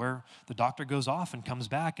before, where the doctor goes off and comes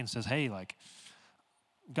back and says, hey, like,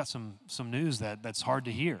 got some news that's hard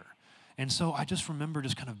to hear. And so I just remember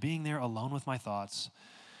just kind of being there alone with my thoughts.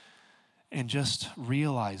 And just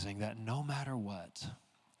realizing that no matter what,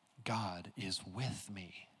 God is with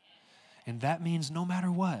me. And that means no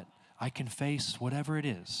matter what, I can face whatever it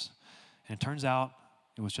is. And it turns out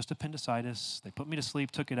it was just appendicitis. They put me to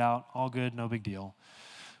sleep, took it out, all good, no big deal.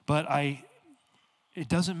 But it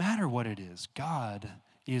doesn't matter what it is. God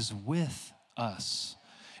is with us.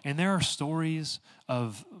 And there are stories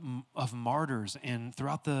of martyrs and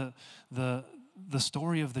throughout the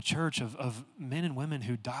story of the church of men and women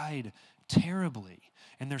who died terribly.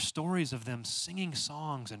 And there's stories of them singing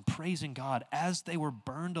songs and praising God as they were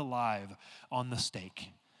burned alive on the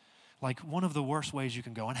stake. Like one of the worst ways you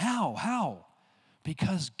can go. And how? How?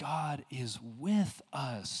 Because God is with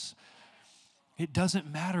us. It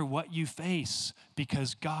doesn't matter what you face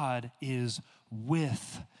because God is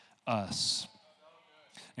with us.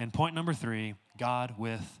 And point number 3, God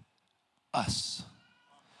with us.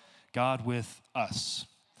 God with us.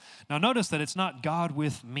 Now notice that it's not God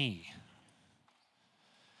with me.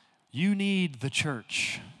 You need the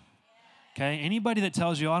church. Okay? Anybody that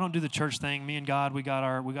tells you, I don't do the church thing, me and God, we got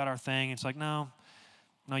our thing. It's like, no,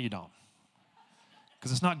 you don't.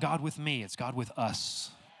 Because it's not God with me, it's God with us.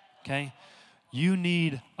 Okay? You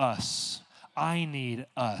need us. I need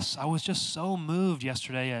us. I was just so moved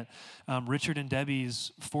yesterday at Richard and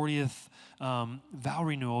Debbie's 40th vow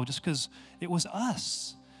renewal just because it was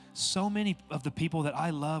us. So many of the people that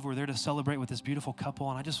I love were there to celebrate with this beautiful couple,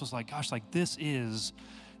 and I just was like, gosh, like this is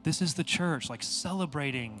the church, like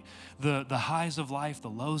celebrating the highs of life, the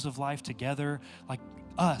lows of life together, like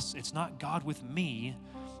us. It's not God with me,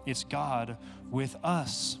 it's God with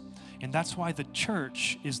us. And that's why the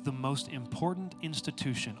church is the most important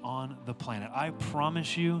institution on the planet. I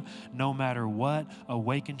promise you, no matter what,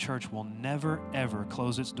 Awaken Church will never, ever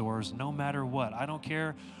close its doors, no matter what. I don't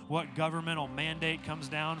care what governmental mandate comes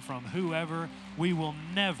down from whoever. We will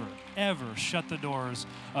never, ever shut the doors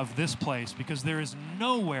of this place because there is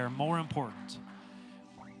nowhere more important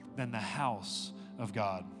than the house of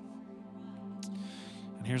God.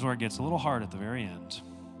 And here's where it gets a little hard at the very end.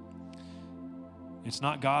 It's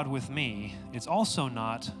not God with me. It's also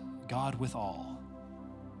not God with all.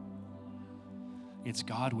 It's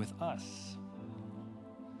God with us.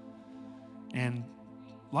 And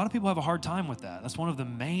a lot of people have a hard time with that. That's one of the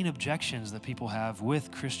main objections that people have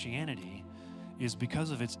with Christianity is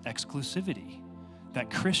because of its exclusivity.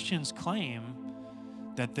 That Christians claim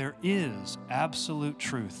that there is absolute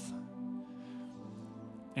truth.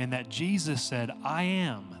 And that Jesus said, I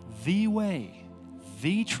am the way,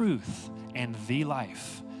 the truth, and the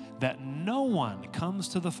life, that no one comes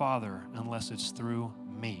to the Father unless it's through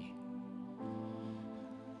me.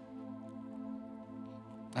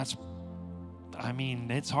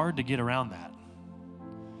 It's hard to get around that.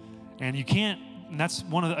 And you can't, and that's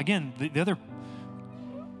one of the, again, the other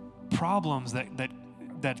problems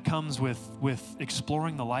that comes with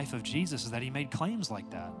exploring the life of Jesus is that he made claims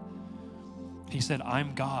like that. He said,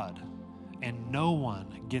 I'm God, and no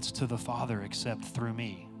one gets to the Father except through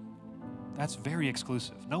me. That's very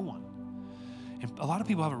exclusive. No one. And a lot of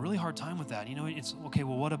people have a really hard time with that. You know, it's okay,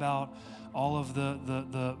 well, what about all of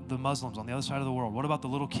the Muslims on the other side of the world? What about the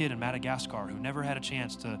little kid in Madagascar who never had a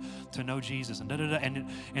chance to know Jesus? And da-da-da.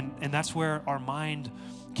 And that's where our mind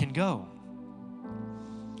can go.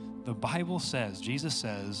 The Bible says, Jesus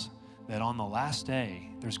says, that on the last day,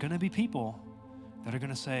 there's going to be people that are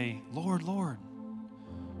going to say, Lord, Lord,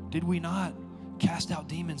 did we not cast out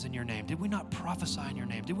demons in your name? Did we not prophesy in your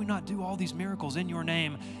name? Did we not do all these miracles in your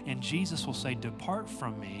name? And Jesus will say, depart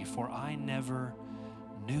from me, for I never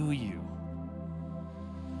knew you.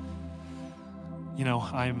 You know,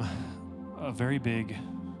 I'm a very big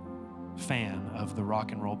fan of the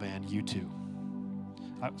rock and roll band U2.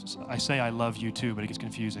 I say I love U2, but it gets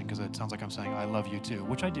confusing because it sounds like I'm saying I love U2,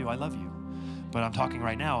 which I do, I love you. But I'm talking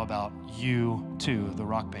right now about U2, the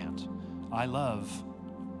rock band. I love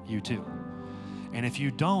U2. And if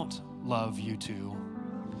you don't love U2,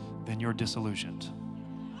 then you're disillusioned.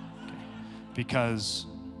 Okay? Because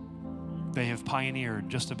they have pioneered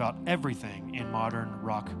just about everything in modern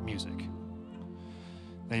rock music.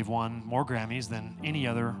 They've won more Grammys than any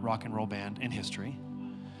other rock and roll band in history.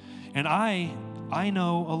 And I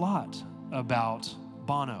know a lot about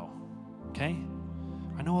Bono, okay?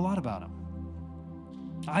 I know a lot about him.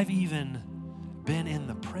 I've even been in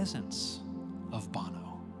the presence of Bono.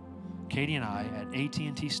 Katie and I at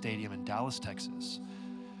AT&T Stadium in Dallas, Texas,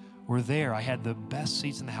 were there. I had the best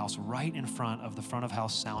seats in the house right in front of the front of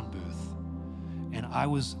house sound booth. And I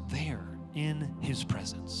was there in his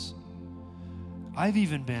presence. I've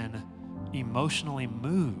even been emotionally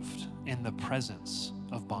moved in the presence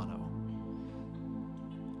of Bono.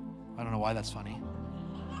 I don't know why that's funny.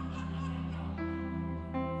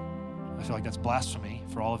 I feel like that's blasphemy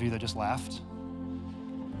for all of you that just laughed.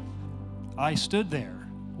 I stood there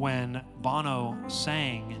when Bono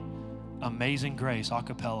sang Amazing Grace a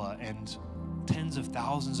cappella, and tens of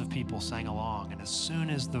thousands of people sang along. And as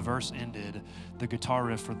soon as the verse ended, the guitar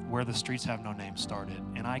riff for Where the Streets Have No Name started,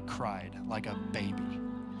 and I cried like a baby.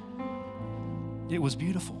 It was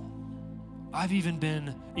beautiful. I've even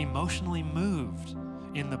been emotionally moved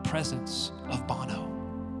in the presence of Bono.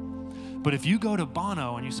 But if you go to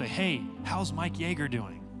Bono and you say, hey, how's Mike Yeager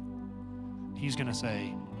doing? He's gonna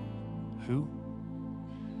say, who?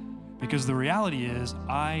 Because the reality is,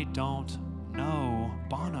 I don't know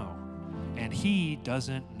Bono, and he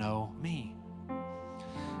doesn't know me.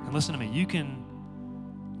 And listen to me, you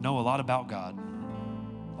can know a lot about God.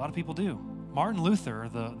 A lot of people do. Martin Luther,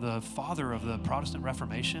 the father of the Protestant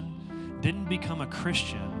Reformation, didn't become a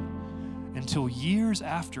Christian until years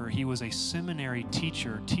after he was a seminary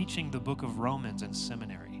teacher teaching the book of Romans in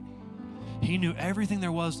seminary. He knew everything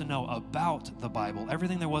there was to know about the Bible,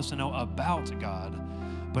 everything there was to know about God,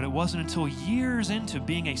 but it wasn't until years into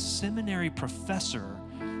being a seminary professor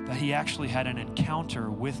that he actually had an encounter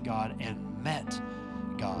with God and met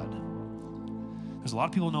God. There's a lot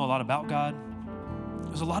of people who know a lot about God.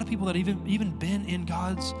 There's a lot of people that even been in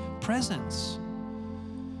God's presence.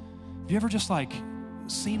 Have you ever just like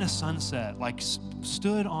seen a sunset, like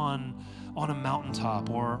stood on a mountaintop,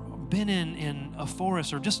 or been in a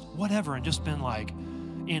forest, or just whatever, and just been like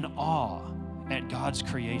in awe at God's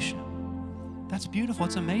creation? That's beautiful.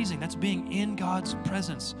 It's amazing. That's being in God's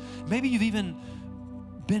presence. Maybe you've even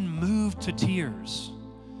been moved to tears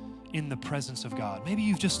in the presence of God. Maybe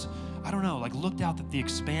you've just, I don't know, like looked out at the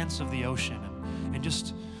expanse of the ocean and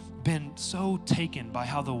just been so taken by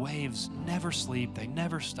how the waves never sleep, they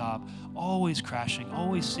never stop, always crashing,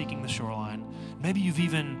 always seeking the shoreline. Maybe you've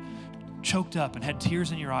even choked up and had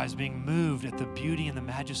tears in your eyes being moved at the beauty and the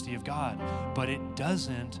majesty of God, but it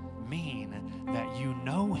doesn't mean that you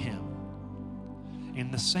know him.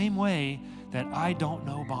 In the same way that I don't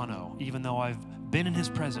know Bono, even though I've been in his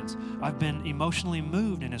presence, I've been emotionally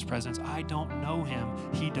moved in his presence, I don't know him,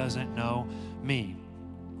 he doesn't know me.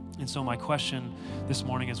 And so my question this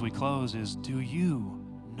morning as we close is, do you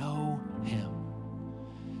know him?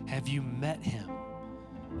 Have you met him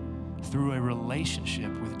through a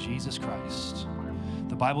relationship with Jesus Christ?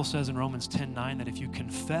 The Bible says in Romans 10:9 that if you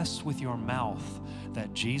confess with your mouth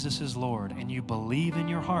that Jesus is Lord and you believe in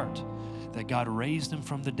your heart that God raised him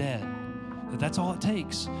from the dead, that's all it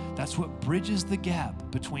takes. That's what bridges the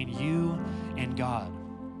gap between you and God.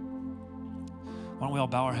 Why don't we all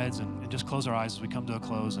bow our heads and just close our eyes as we come to a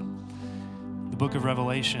close? And the book of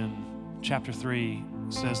Revelation, chapter 3,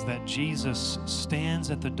 says that Jesus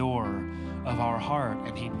stands at the door of our heart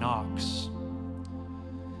and he knocks.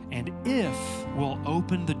 And if we'll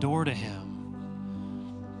open the door to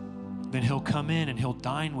him, then he'll come in and he'll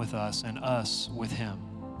dine with us and us with him.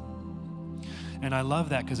 And I love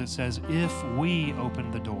that because it says, if we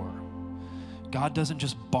open the door. God doesn't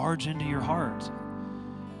just barge into your heart.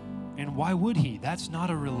 And why would he? That's not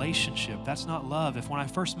a relationship. That's not love. If when I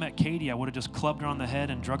first met Katie, I would have just clubbed her on the head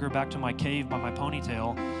and drug her back to my cave by my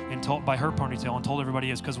ponytail and told everybody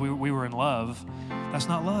it's because we were in love. That's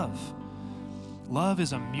not love. Love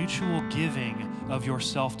is a mutual giving of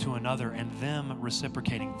yourself to another and them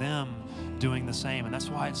reciprocating, them doing the same. And that's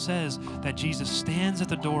why it says that Jesus stands at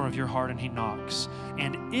the door of your heart and he knocks.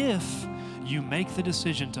 And if you make the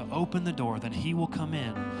decision to open the door, then he will come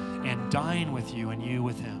in and dine with you and you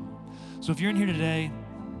with him. So if you're in here today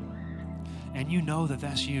and you know that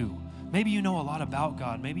that's you, maybe you know a lot about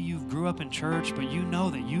God. Maybe you grew up in church, but you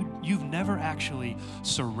know that you've never actually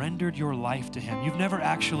surrendered your life to him. You've never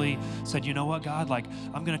actually said, you know what, God, like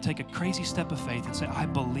I'm going to take a crazy step of faith and say, I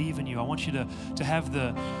believe in you. I want you to have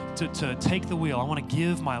to take the wheel. I want to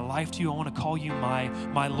give my life to you. I want to call you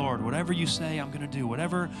my Lord. Whatever you say, I'm going to do.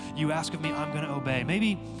 Whatever you ask of me, I'm going to obey.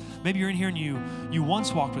 Maybe you're in here and you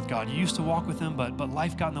once walked with God. You used to walk with him, but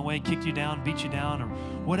life got in the way, kicked you down, beat you down, or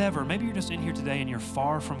whatever. Maybe you're just in here today and you're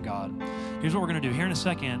far from God. Here's what we're going to do. Here in a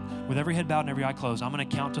second, with every head bowed and every eye closed, I'm going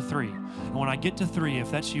to count to 3. And when I get to 3, if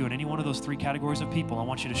that's you in any one of those 3 categories of people, I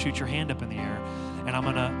want you to shoot your hand up in the air, and I'm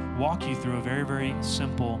going to walk you through a very, very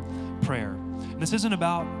simple prayer. And this isn't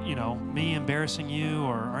about, me embarrassing you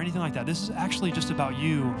or anything like that. This is actually just about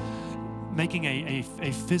you making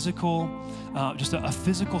a physical, just a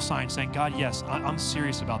physical sign saying, God, yes, I'm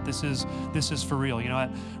serious about this. This is for real.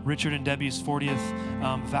 At Richard and Debbie's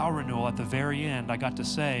 40th vow renewal at the very end, I got to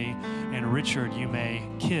say, and Richard, you may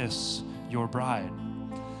kiss your bride.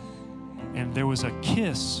 And there was a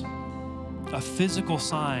kiss, a physical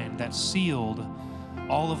sign that sealed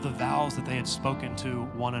all of the vows that they had spoken to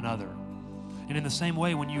one another. And in the same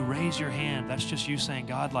way, when you raise your hand, that's just you saying,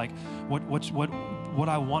 God, like, what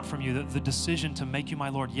I want from you, the decision to make you my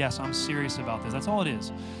Lord. Yes, I'm serious about this. That's all it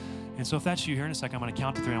is. And so if that's you, here in a second, I'm going to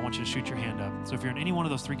count to 3, and I want you to shoot your hand up. So if you're in any one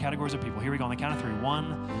of those 3 categories of people, here we go on the count of 3.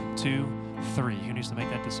 1, 2, 3. Who needs to make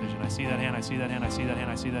that decision? I see that hand, I see that hand, I see that hand,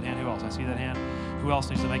 I see that hand. Who else? I see that hand. Who else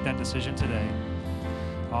needs to make that decision today?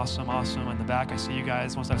 Awesome, awesome. In the back, I see you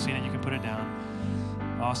guys. Once I've seen it, you can put it down.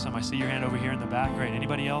 Awesome. I see your hand over here in the back. Great.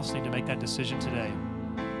 Anybody else need to make that decision today?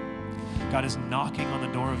 God is knocking on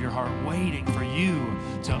the door of your heart, waiting for you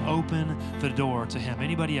to open the door to Him.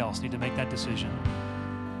 Anybody else need to make that decision?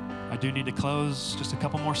 I do need to close just a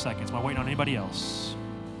couple more seconds. Am I waiting on anybody else?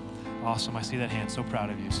 Awesome. I see that hand. So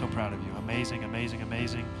proud of you. So proud of you. Amazing, amazing,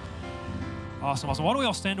 amazing. Awesome, awesome. Why don't we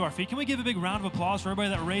all stand to our feet? Can we give a big round of applause for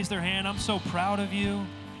everybody that raised their hand? I'm so proud of you.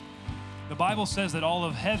 The Bible says that all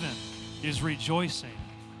of heaven is rejoicing.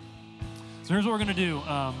 So here's what we're going to do.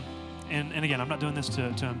 And again, I'm not doing this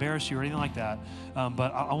to embarrass you or anything like that.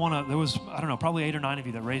 But I want to, there was, I don't know, probably 8 or 9 of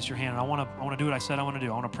you that raised your hand. And I want to do what I said I want to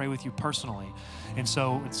do. I want to pray with you personally. And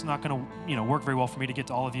so it's not going to, work very well for me to get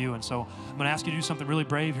to all of you. And so I'm going to ask you to do something really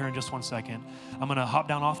brave here in just 1 second. I'm going to hop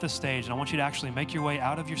down off the stage, and I want you to actually make your way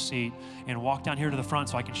out of your seat and walk down here to the front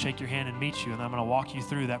so I can shake your hand and meet you. And then I'm going to walk you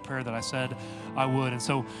through that prayer that I said I would. And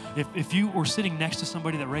so if you were sitting next to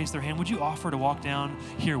somebody that raised their hand, would you offer to walk down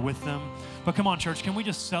here with them? But come on, church, can we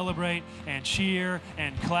just celebrate and cheer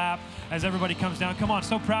and clap as everybody comes down? Come on,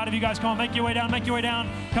 so proud of you guys. Come on, make your way down, make your way down.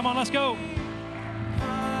 Come on, let's go.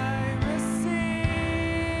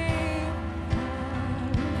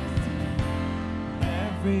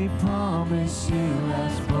 Every promise you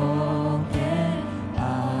have spoken,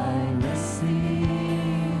 I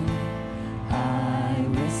receive, I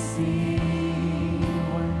receive.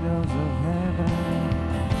 Windows of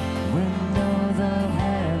heaven, windows of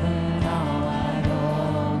heaven are wide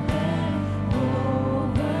open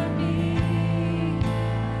over me,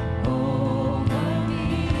 over me.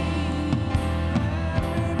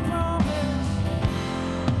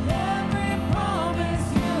 Every promise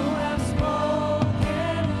you have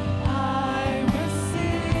spoken, I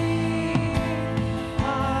receive,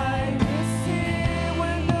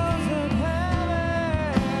 windows of heaven.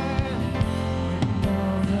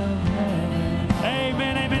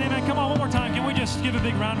 Amen, amen, amen. Come on, one more time. Can we just give a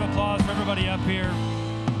big round of applause for everybody up here?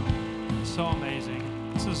 So amazing.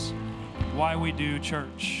 This is why we do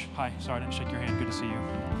church. Hi, sorry, I didn't shake your hand. Good to see you.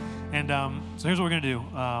 And so here's what we're going to do.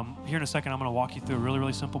 Here in a second, I'm going to walk you through a really,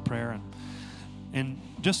 really simple prayer. And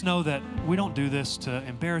just know that we don't do this to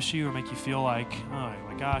embarrass you or make you feel like, oh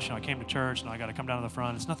my gosh, I came to church and I got to come down to the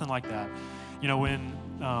front. It's nothing like that. When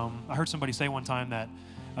I heard somebody say one time that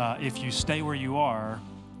if you stay where you are,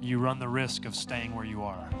 you run the risk of staying where you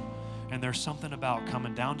are. And there's something about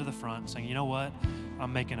coming down to the front and saying, you know what?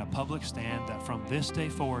 I'm making a public stand that from this day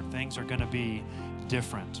forward, things are going to be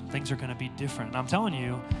different. Things are going to be different. And I'm telling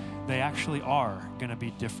you, they actually are going to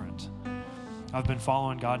be different. I've been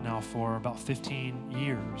following God now for about 15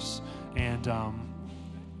 years. And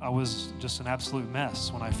I was just an absolute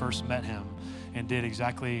mess when I first met Him and did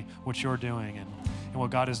exactly what you're doing. And what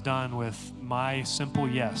God has done with my simple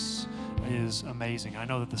yes is amazing. I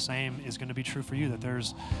know that the same is going to be true for you, that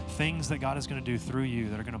there's things that God is going to do through you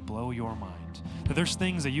that are going to blow your mind. That there's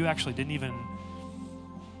things that you actually didn't even,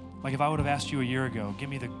 like if I would have asked you a year ago, give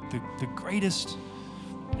me the greatest,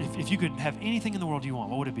 if you could have anything in the world you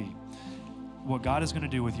want, what would it be? What God is going to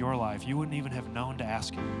do with your life, you wouldn't even have known to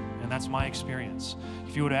ask Him. And that's my experience.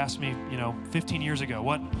 If you would have asked me, 15 years ago,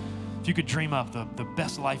 what, if you could dream up the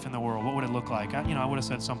best life in the world, what would it look like? I would have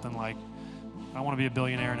said something like, I want to be a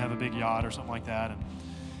billionaire and have a big yacht or something like that.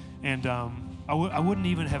 And I wouldn't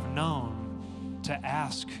even have known to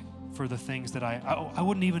ask for the things that I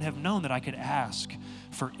wouldn't even have known that I could ask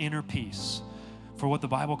for inner peace, for what the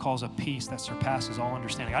Bible calls a peace that surpasses all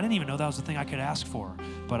understanding. I didn't even know that was the thing I could ask for,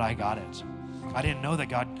 but I got it. I didn't know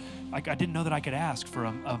that I didn't know that I could ask for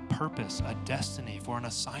a purpose, a destiny, for an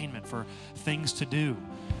assignment, for things to do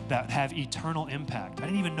that have eternal impact. I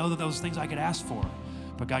didn't even know that those things I could ask for,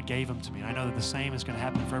 but God gave them to me. And I know that the same is going to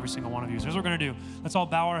happen for every single one of you. So here's what we're going to do. Let's all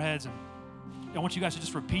bow our heads, and I want you guys to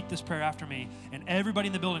just repeat this prayer after me, and everybody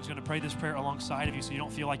in the building is going to pray this prayer alongside of you so you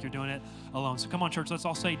don't feel like you're doing it alone. So come on, church, let's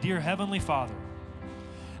all say, Dear Heavenly Father,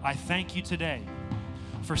 I thank you today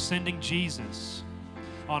for sending Jesus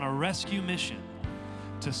on a rescue mission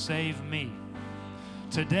to save me.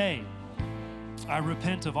 Today, I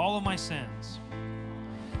repent of all of my sins,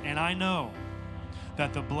 and I know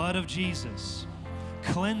that the blood of Jesus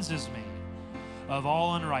cleanses me of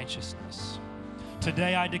all unrighteousness.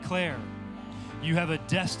 Today, I declare you have a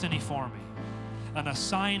destiny for me, an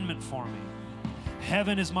assignment for me.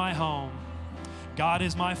 Heaven is my home, God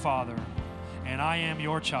is my Father, and I am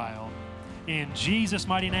your child. In Jesus'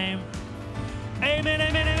 mighty name, amen,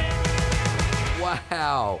 amen, amen.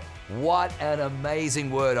 Wow, what an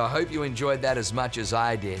amazing word. I hope you enjoyed that as much as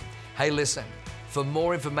I did. Hey, listen, for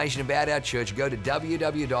more information about our church, go to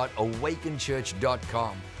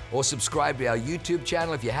www.awakenchurch.com or subscribe to our YouTube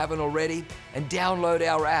channel if you haven't already, and download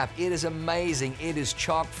our app. It is amazing. It is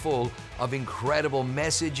chock full of incredible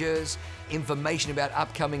messages, information about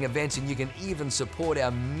upcoming events, and you can even support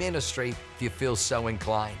our ministry if you feel so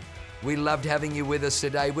inclined. We loved having you with us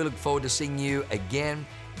today. We look forward to seeing you again.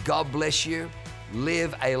 God bless you.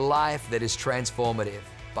 Live a life that is transformative.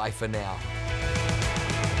 Bye for now.